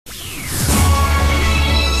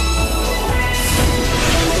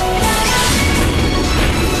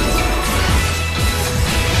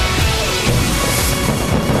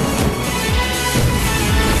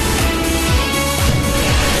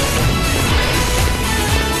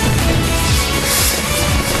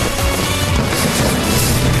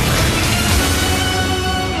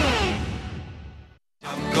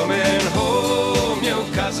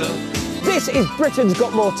is Britain's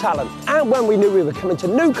Got More Talent, and when we knew we were coming to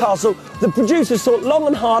Newcastle, the producers thought long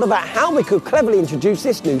and hard about how we could cleverly introduce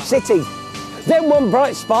this new city. Then one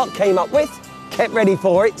bright spark came up with, get ready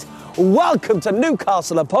for it, welcome to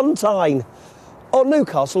Newcastle upon Tyne, or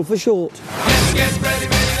Newcastle for short. Let's get ready,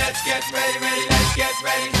 let's get ready, let's get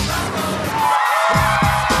ready.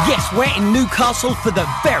 Yes, we're in Newcastle for the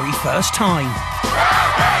very first time.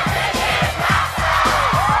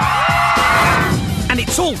 And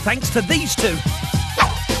it's all thanks to these two,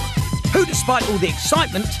 who, despite all the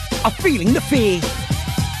excitement, are feeling the fear.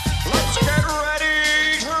 Let's get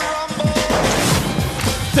ready to rumble.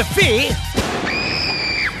 The fear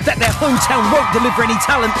that their hometown won't deliver any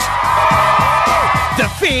talent. The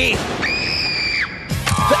fear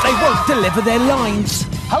that they won't deliver their lines.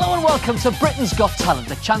 Hello and welcome to Britain's Got Talent,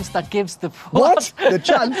 the chance that gives the... What? The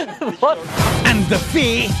chance? What? And the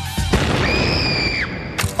fear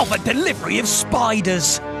of a delivery of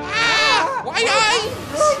spiders. Why,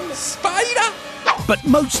 spider? But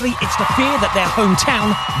mostly it's the fear that their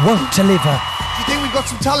hometown won't deliver. Do you think we've got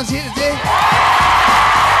some talent here today?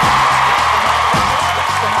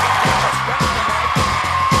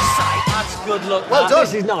 That's good luck. Well done.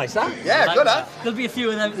 This is nice, huh? Yeah, good, huh? There'll be a few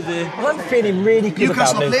of them today. I'm feeling really good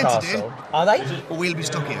Newcastle about are playing Newcastle. today. Are they? But we'll be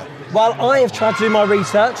stuck here. Well, I have tried to do my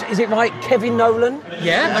research. Is it right? Kevin Nolan?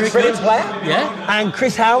 Yeah, very Brilliant good. player? Yeah. And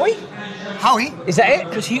Chris Howie? Howie? Is that it?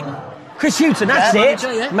 Chris Hughton. Chris Hughton, that's Yeah, it.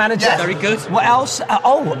 manager, yeah. Manager. Yeah. Very good. What else?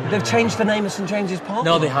 They've changed the name of St James's Park?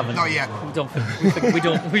 No, they haven't. Not yet. We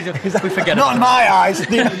forget Not in about my eyes.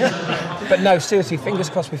 But no, seriously, fingers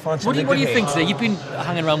crossed we find it. something What do you good think here. today? You've been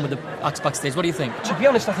hanging around with the acts backstage. What do you think? To be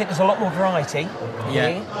honest, I think there's a lot more variety Yeah.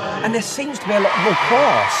 here. And there seems to be a lot more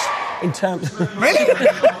class in terms... Really?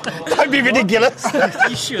 Don't be ridiculous. Are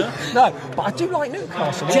you sure? No, but I do like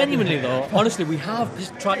Newcastle. Genuinely though, honestly, we have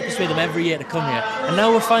just tried to persuade them every year to come here, and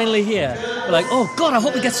now we're finally here. We're like, oh God, I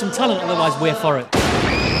hope we get some talent, otherwise we're for it.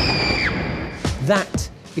 That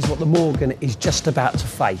is what the Morgan is just about to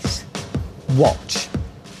face. Watch.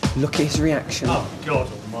 Look at his reaction. Oh, God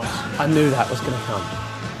almighty. I knew that was going to come.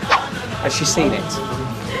 Has she seen it?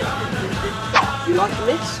 You liking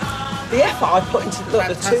this? The effort I put into the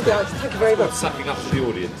two guys. Thank you very much. Sucking up to the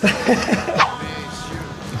audience.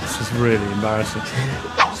 This is really embarrassing.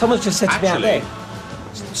 Someone's just said to me out there.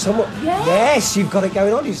 Someone. Yes, you've got it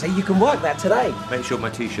going on. You say you can work that today. Make sure my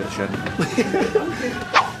t-shirt's shiny.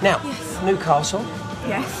 Now, Newcastle.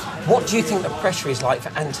 Yes. What do you think the pressure is like for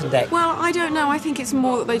Ant and Dec? Well, I don't know. I think it's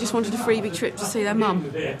more that they just wanted a freebie trip to see their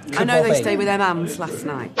mum. I know well they be. stayed with their mums last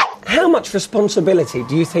night. How much responsibility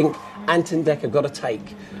do you think Ant and Dec have got to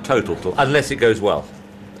take? Total, unless it goes well.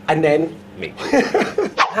 And then, Me.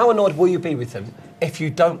 how annoyed will you be with them if you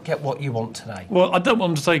don't get what you want today? Well, I don't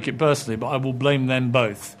want to take it personally, but I will blame them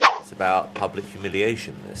both. It's about public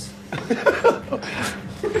humiliation, this.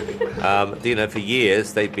 For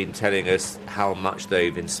years they've been telling us how much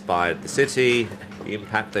they've inspired the city, the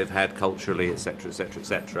impact they've had culturally, etc., etc.,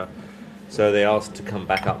 etc. So they asked to come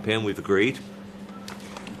back up here, and we've agreed.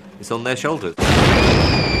 It's on their shoulders.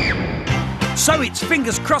 So it's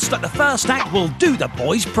fingers crossed that the first act will do the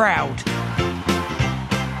boys proud.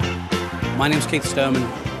 My name's Keith Sturman,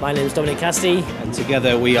 My name's Dominic Casti. and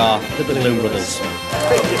together we are the Balloon Brothers.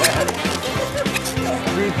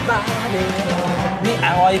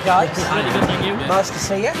 How are you guys? Really good, thank you. Nice to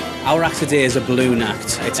see you. Our act today is a balloon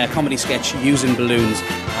act. It's a comedy sketch using balloons.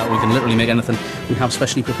 We can literally make anything. We have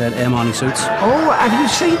specially prepared Air Marnie suits. Oh, have you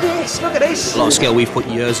seen this? Look at this. A lot of skill. We've put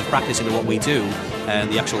years of practice into what we do,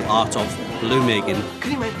 and the actual art of balloon making.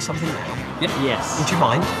 Can you make something now? Yes. Would you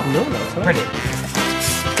mind? No, that's all right. Brilliant.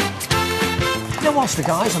 Now, whilst the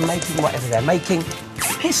guys are making whatever they're making,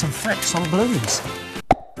 here's some facts on balloons.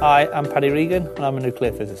 Hi, I'm Paddy Regan, and I'm a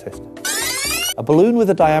nuclear physicist. A balloon with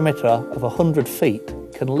a diameter of 100 feet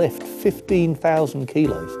can lift 15,000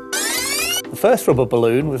 kilos. The first rubber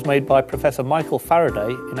balloon was made by Professor Michael Faraday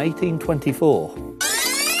in 1824.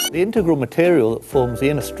 The integral material that forms the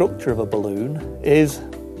inner structure of a balloon is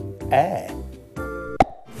air.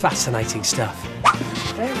 Fascinating stuff.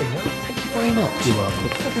 There we go. Thank you very much. You're welcome.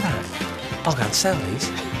 Look at that. I'll go and sell these.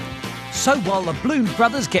 So while the Balloon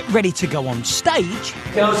Brothers get ready to go on stage...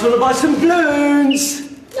 Girls want to buy some balloons?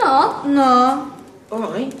 No. All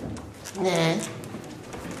right. Nah.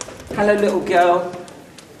 Hello, little girl.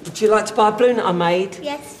 Would you like to buy a balloon that I made?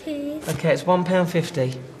 Yes, please. OK, it's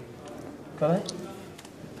 £1.50. Got it?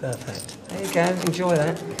 Perfect. There you go. Enjoy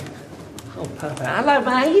that. Oh, perfect. Hello,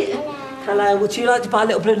 mate. Hello. Hello. Would you like to buy a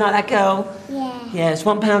little balloon like that, girl? Yeah. Yeah, it's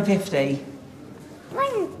 £1.50.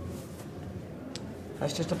 One.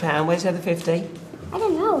 That's just £1. Where's the other 50? I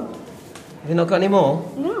don't know. Have you not got any more?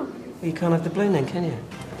 No. Well, you can't have the balloon then, can you?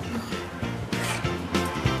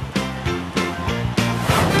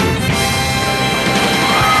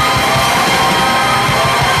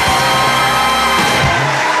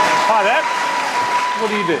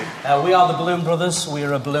 We are the Balloon Brothers. We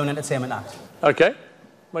are a balloon entertainment act. Okay,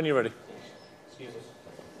 when you're ready.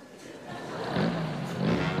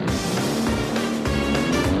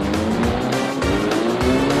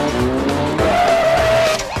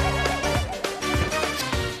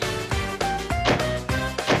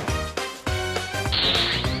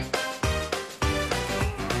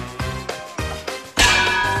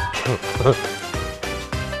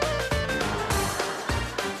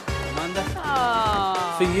 Amanda?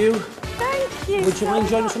 Aww. For you, Thank you. would you mind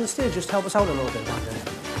joining us on the stage? Just help us out a little bit, Amanda.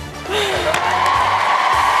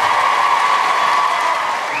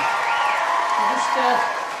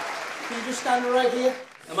 Can you just stand right here?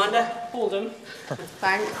 Amanda, hold him.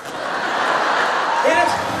 Thanks. Hit it!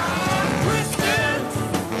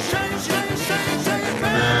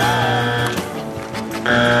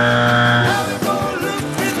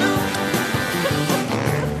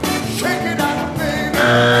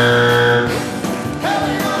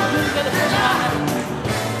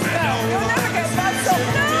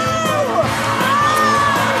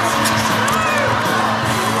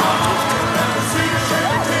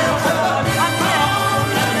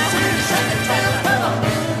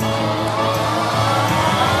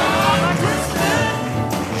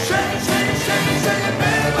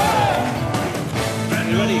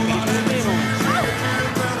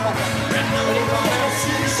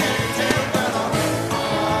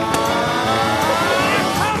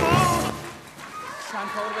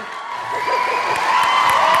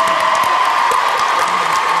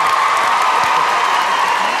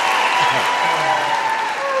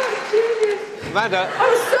 Amanda. I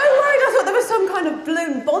was so worried. I thought there was some kind of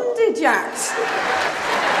balloon bondage act.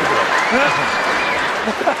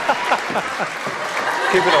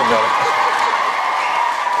 Keep it on, darling.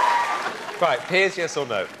 Right, Piers, yes or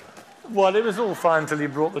no? Well, it was all fine until you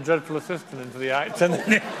brought the dreadful assistant into the act, and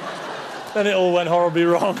then it all went horribly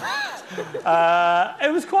wrong.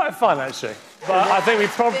 It was quite fun, actually. But I think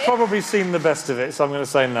we've probably seen the best of it, so I'm going to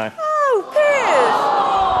say no. Oh,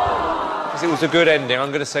 Piers! Because it was a good ending,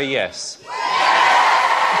 I'm going to say yes.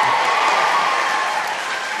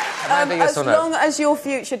 Amanda, yes or no? As long as your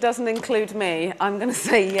future doesn't include me, I'm going to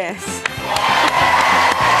say yes.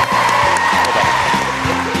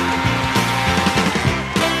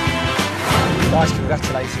 Guys,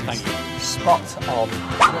 congratulations. Thank you. Spot on.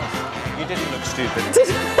 You didn't look stupid.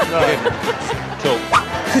 No. You didn't. Cool.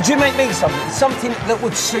 Could you make me something that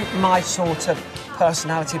would suit my sort of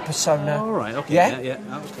personality persona? All right, okay. Yeah? Yeah,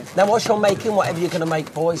 okay. Now, what you're making, whatever you're going to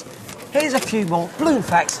make, boys, here's a few more balloon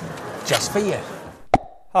facts just for you.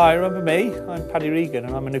 Hi, remember me? I'm Paddy Regan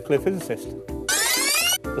and I'm a nuclear physicist.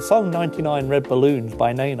 The song 99 Red Balloons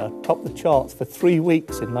by Nena topped the charts for 3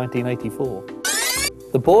 weeks in 1984.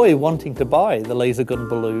 The boy wanting to buy the laser gun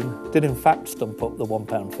balloon did in fact stump up the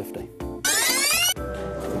 £1.50.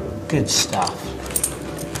 Good stuff.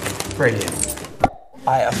 Brilliant.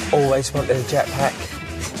 I have always wanted a jetpack.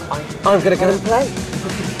 I'm going to go and play.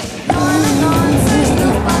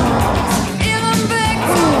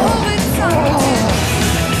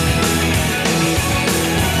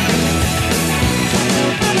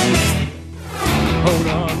 Hold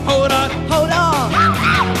on, hold on, hold on!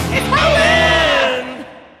 It's Holden!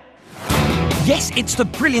 Yes, it's the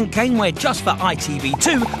brilliant game where, just for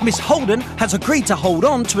ITV2, Miss Holden has agreed to hold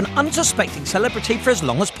on to an unsuspecting celebrity for as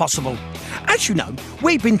long as possible. As you know,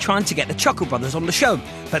 we've been trying to get the Chuckle Brothers on the show,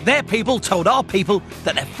 but their people told our people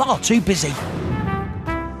that they're far too busy.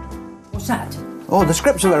 What's that? Oh, the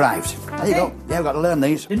scripts have arrived. There you go. Yeah, I've got to learn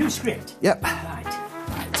these. The new script? Yep. Right.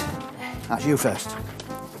 That's you first.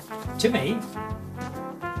 To me?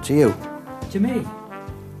 To you. To me?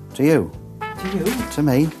 To you. To you? To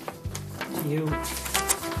me. To you?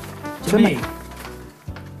 To me.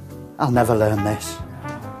 I'll never learn this.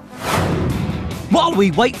 While we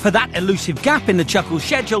wait for that elusive gap in the Chuckle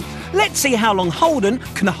schedule, let's see how long Holden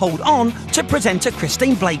can hold on to presenter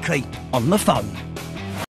Christine Blakely on the phone.